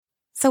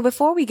So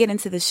before we get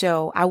into the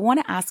show, I want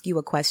to ask you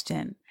a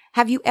question.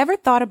 Have you ever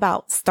thought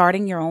about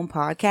starting your own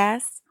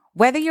podcast?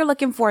 Whether you're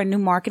looking for a new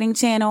marketing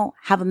channel,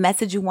 have a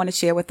message you want to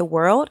share with the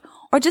world,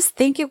 or just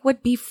think it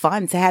would be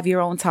fun to have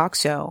your own talk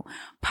show,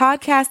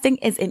 podcasting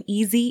is an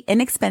easy,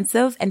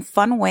 inexpensive, and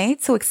fun way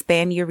to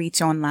expand your reach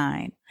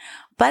online.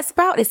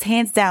 Buzzsprout is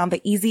hands down the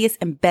easiest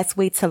and best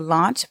way to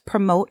launch,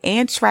 promote,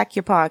 and track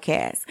your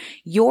podcast.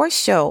 Your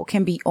show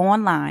can be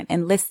online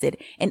and listed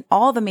in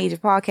all the major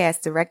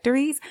podcast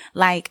directories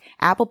like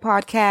Apple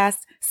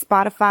Podcasts,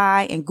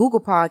 Spotify, and Google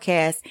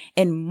Podcasts,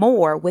 and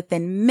more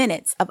within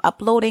minutes of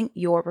uploading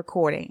your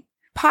recording.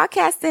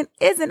 Podcasting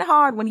isn't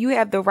hard when you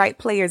have the right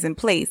players in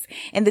place,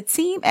 and the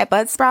team at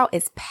Buzzsprout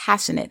is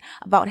passionate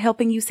about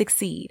helping you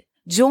succeed.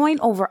 Join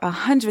over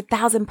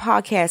 100,000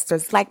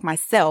 podcasters like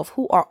myself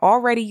who are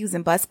already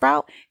using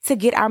Buzzsprout to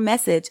get our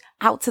message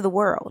out to the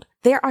world.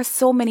 There are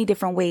so many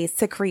different ways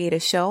to create a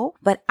show,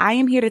 but I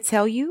am here to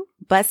tell you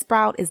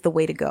Buzzsprout is the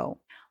way to go.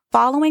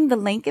 Following the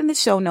link in the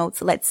show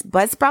notes lets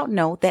Buzzsprout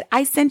know that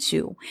I sent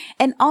you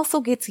and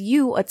also gets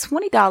you a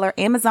 $20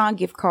 Amazon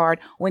gift card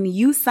when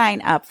you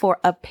sign up for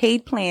a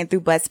paid plan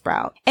through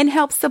Buzzsprout and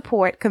help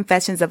support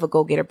Confessions of a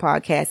Go-Getter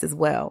podcast as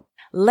well.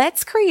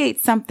 Let's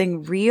create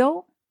something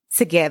real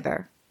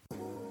together.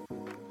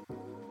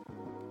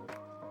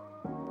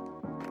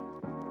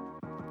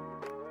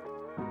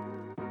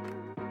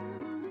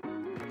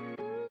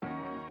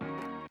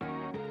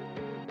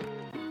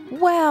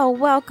 Well,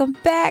 welcome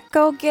back,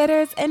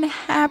 go-getters, and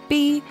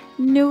happy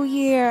new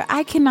year.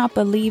 I cannot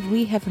believe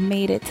we have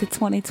made it to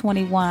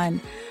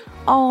 2021.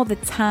 All the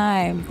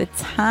time. The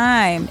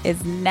time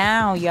is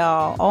now,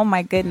 y'all. Oh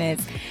my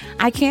goodness.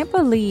 I can't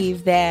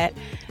believe that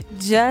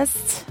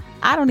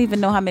I don't even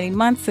know how many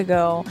months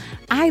ago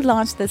I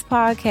launched this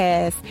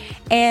podcast,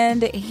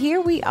 and here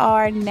we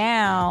are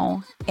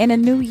now in a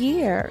new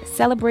year,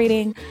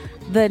 celebrating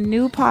the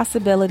new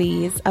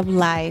possibilities of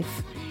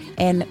life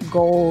and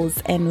goals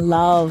and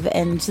love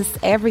and just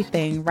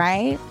everything,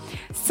 right?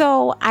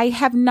 So I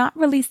have not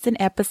released an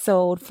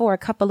episode for a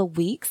couple of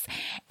weeks,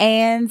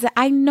 and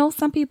I know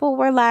some people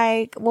were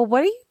like, well,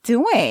 what are you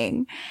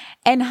doing?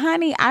 And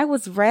honey, I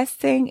was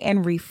resting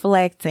and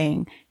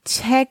reflecting,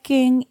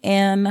 checking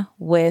in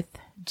with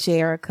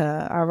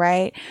Jerica. All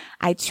right.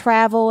 I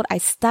traveled, I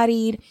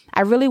studied.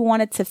 I really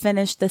wanted to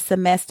finish the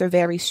semester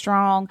very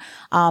strong.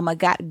 I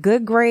got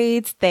good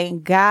grades.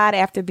 Thank God,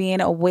 after being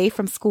away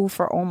from school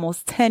for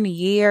almost 10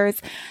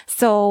 years.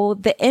 So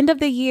the end of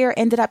the year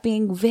ended up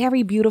being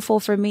very beautiful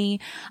for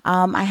me.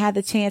 I had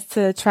the chance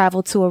to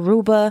travel to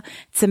Aruba,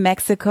 to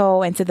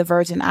Mexico, and to the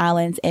Virgin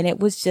Islands, and it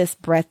was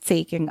just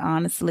breathtaking,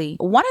 honestly.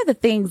 One of the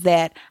things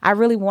that I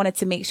really wanted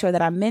to make sure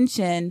that I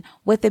mentioned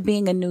with it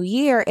being a new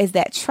year is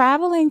that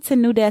traveling to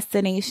new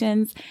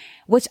destinations,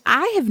 which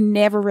I have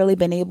never really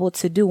been able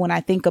to do when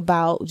I think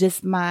about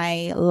just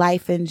my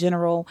life in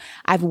general.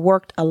 I've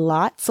worked a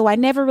lot, so I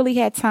never really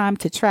had time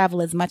to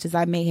travel as much as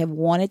I may have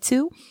wanted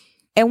to.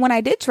 And when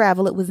I did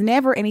travel, it was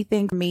never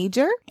anything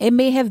major. It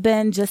may have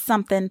been just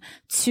something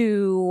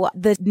to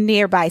the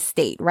nearby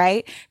state,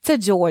 right? To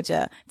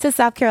Georgia, to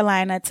South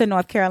Carolina, to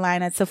North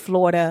Carolina, to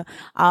Florida.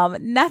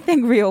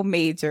 Nothing real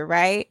major,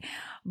 right?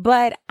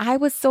 But I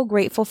was so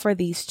grateful for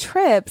these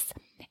trips.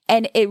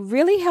 And it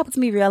really helped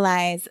me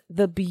realize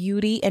the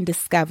beauty and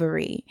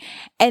discovery.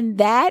 And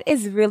that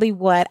is really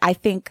what I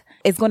think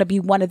is going to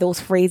be one of those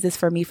phrases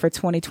for me for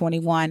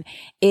 2021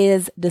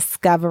 is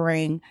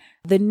discovering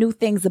the new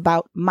things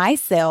about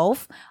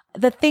myself,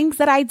 the things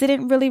that I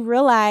didn't really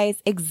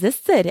realize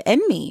existed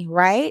in me,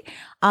 right?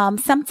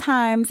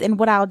 Sometimes, and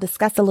what I'll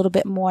discuss a little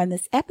bit more in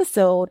this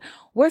episode,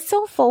 we're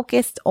so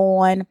focused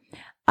on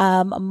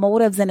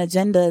motives and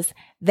agendas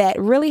that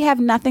really have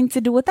nothing to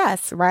do with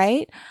us,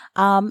 right?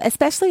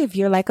 Especially if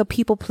you're like a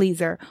people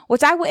pleaser,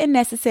 which I wouldn't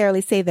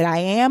necessarily say that I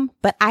am,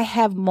 but I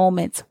have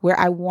moments where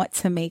I want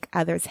to make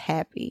others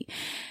happy.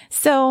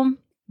 So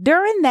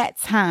during that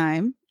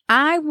time,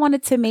 I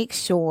wanted to make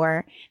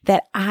sure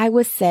that I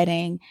was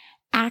setting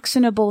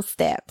actionable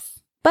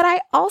steps, but I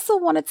also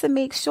wanted to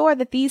make sure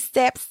that these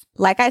steps,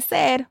 like I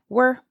said,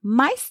 were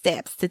my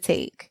steps to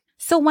take.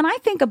 So when I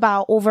think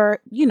about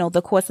over,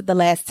 the course of the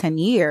last 10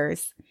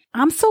 years,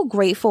 I'm so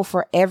grateful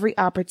for every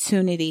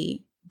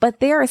opportunity,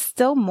 but there are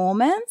still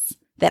moments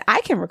that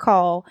I can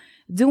recall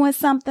doing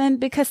something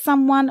because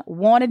someone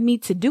wanted me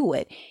to do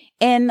it.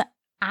 And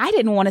I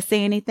didn't want to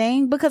say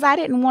anything because I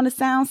didn't want to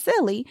sound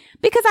silly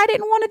because I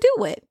didn't want to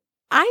do it.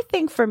 I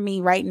think for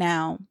me right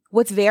now,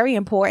 what's very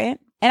important,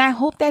 and I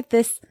hope that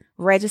this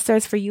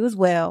registers for you as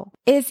well,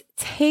 is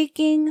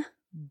taking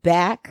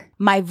back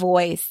my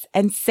voice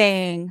and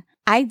saying,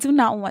 I do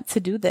not want to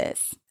do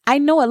this. I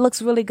know it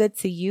looks really good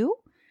to you,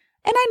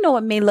 and I know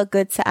it may look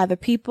good to other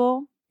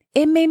people.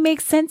 It may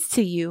make sense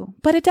to you,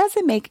 but it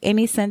doesn't make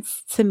any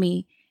sense to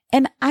me,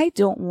 and I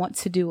don't want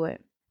to do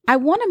it. I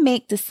want to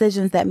make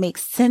decisions that make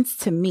sense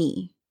to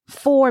me,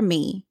 for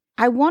me.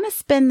 I want to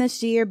spend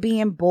this year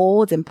being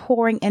bold and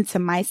pouring into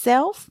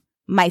myself.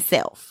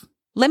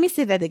 Let me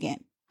say that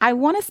again. I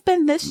want to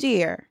spend this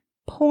year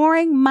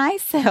pouring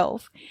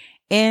myself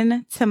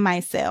into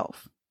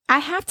myself. I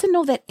have to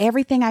know that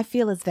everything I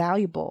feel is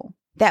valuable,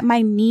 that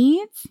my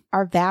needs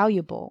are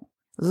valuable.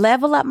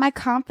 Level up my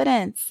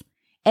confidence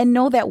and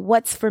know that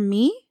what's for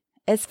me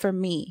is for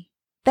me,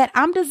 that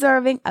I'm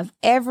deserving of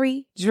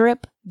every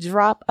drip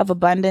drop of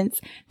abundance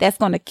that's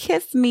going to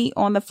kiss me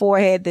on the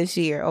forehead this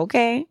year,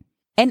 okay?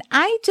 And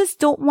I just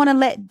don't want to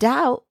let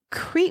doubt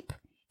creep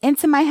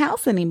into my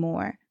house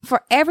anymore.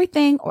 For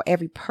everything or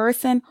every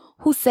person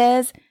who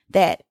says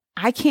that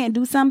I can't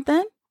do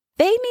something,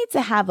 they need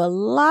to have a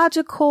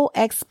logical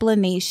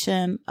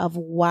explanation of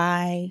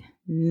why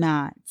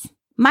not.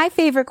 My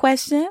favorite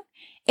question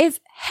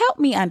is, help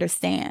me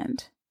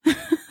understand.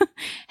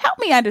 Help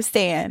me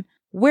understand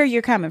where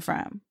you're coming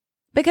from.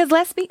 Because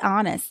let's be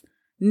honest,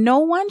 no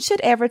one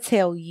should ever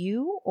tell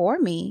you or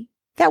me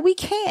that we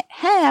can't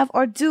have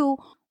or do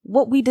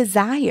what we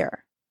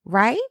desire,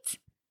 right?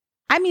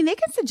 I mean, they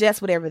can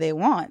suggest whatever they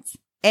want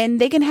and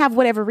they can have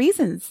whatever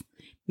reasons.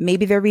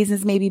 Maybe their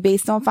reasons may be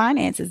based on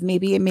finances.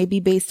 Maybe it may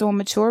be based on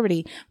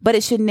maturity, but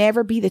it should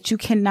never be that you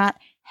cannot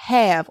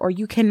have or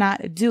you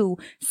cannot do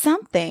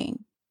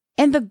something.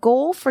 And the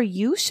goal for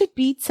you should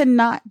be to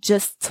not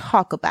just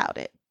talk about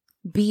it,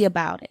 be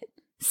about it.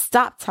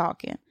 Stop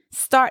talking,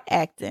 start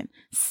acting,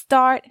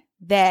 start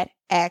that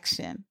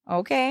action.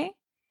 Okay.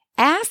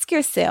 Ask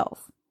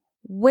yourself,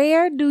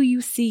 where do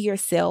you see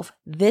yourself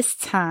this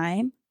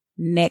time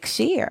next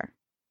year?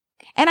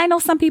 And I know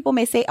some people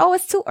may say, oh,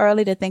 it's too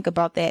early to think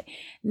about that.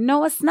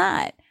 No, it's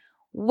not.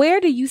 Where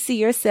do you see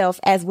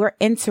yourself as we're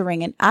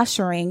entering and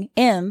ushering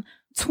in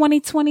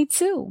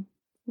 2022?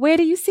 Where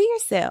do you see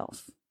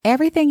yourself?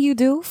 Everything you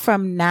do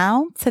from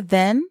now to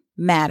then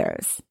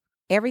matters.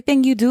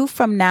 Everything you do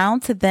from now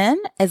to then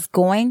is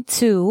going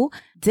to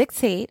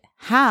dictate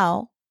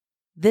how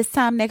this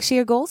time next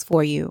year goes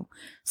for you.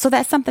 So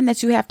that's something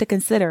that you have to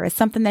consider. It's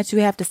something that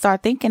you have to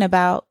start thinking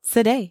about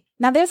today.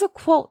 Now, there's a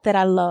quote that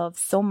I love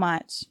so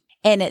much,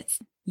 and it's,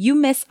 you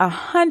miss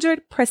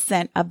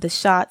 100% of the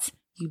shots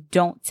you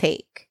don't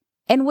take.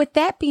 And with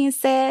that being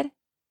said,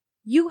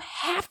 you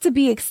have to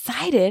be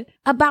excited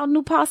about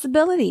new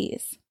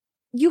possibilities.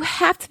 You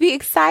have to be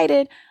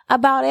excited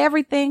about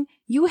everything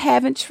you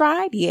haven't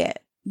tried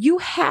yet. You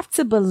have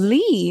to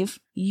believe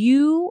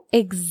you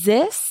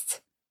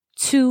exist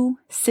to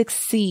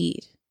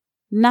succeed,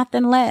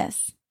 nothing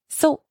less.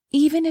 So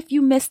even if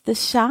you miss the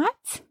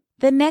shot,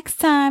 the next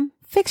time,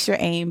 fix your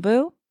aim,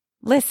 boo.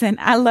 Listen,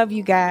 I love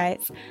you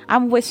guys.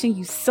 I'm wishing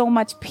you so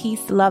much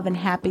peace, love, and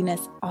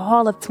happiness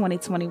all of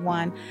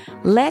 2021.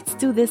 Let's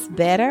do this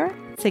better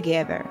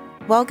together.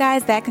 Well,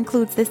 guys, that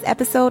concludes this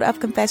episode of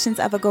Confessions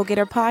of a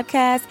Go-Getter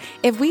podcast.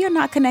 If we are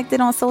not connected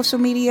on social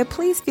media,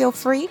 please feel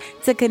free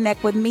to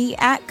connect with me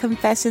at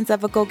Confessions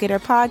of a Go-Getter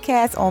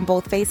podcast on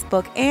both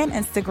Facebook and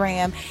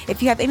Instagram.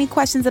 If you have any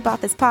questions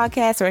about this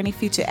podcast or any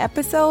future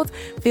episodes,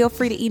 feel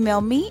free to email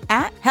me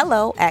at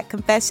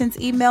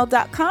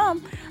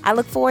hello@confessionsemail.com. I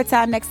look forward to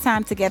our next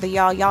time together,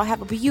 y'all. Y'all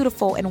have a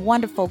beautiful and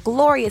wonderful,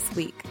 glorious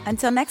week.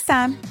 Until next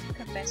time,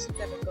 Confessions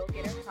of a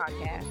Go-Getter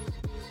podcast.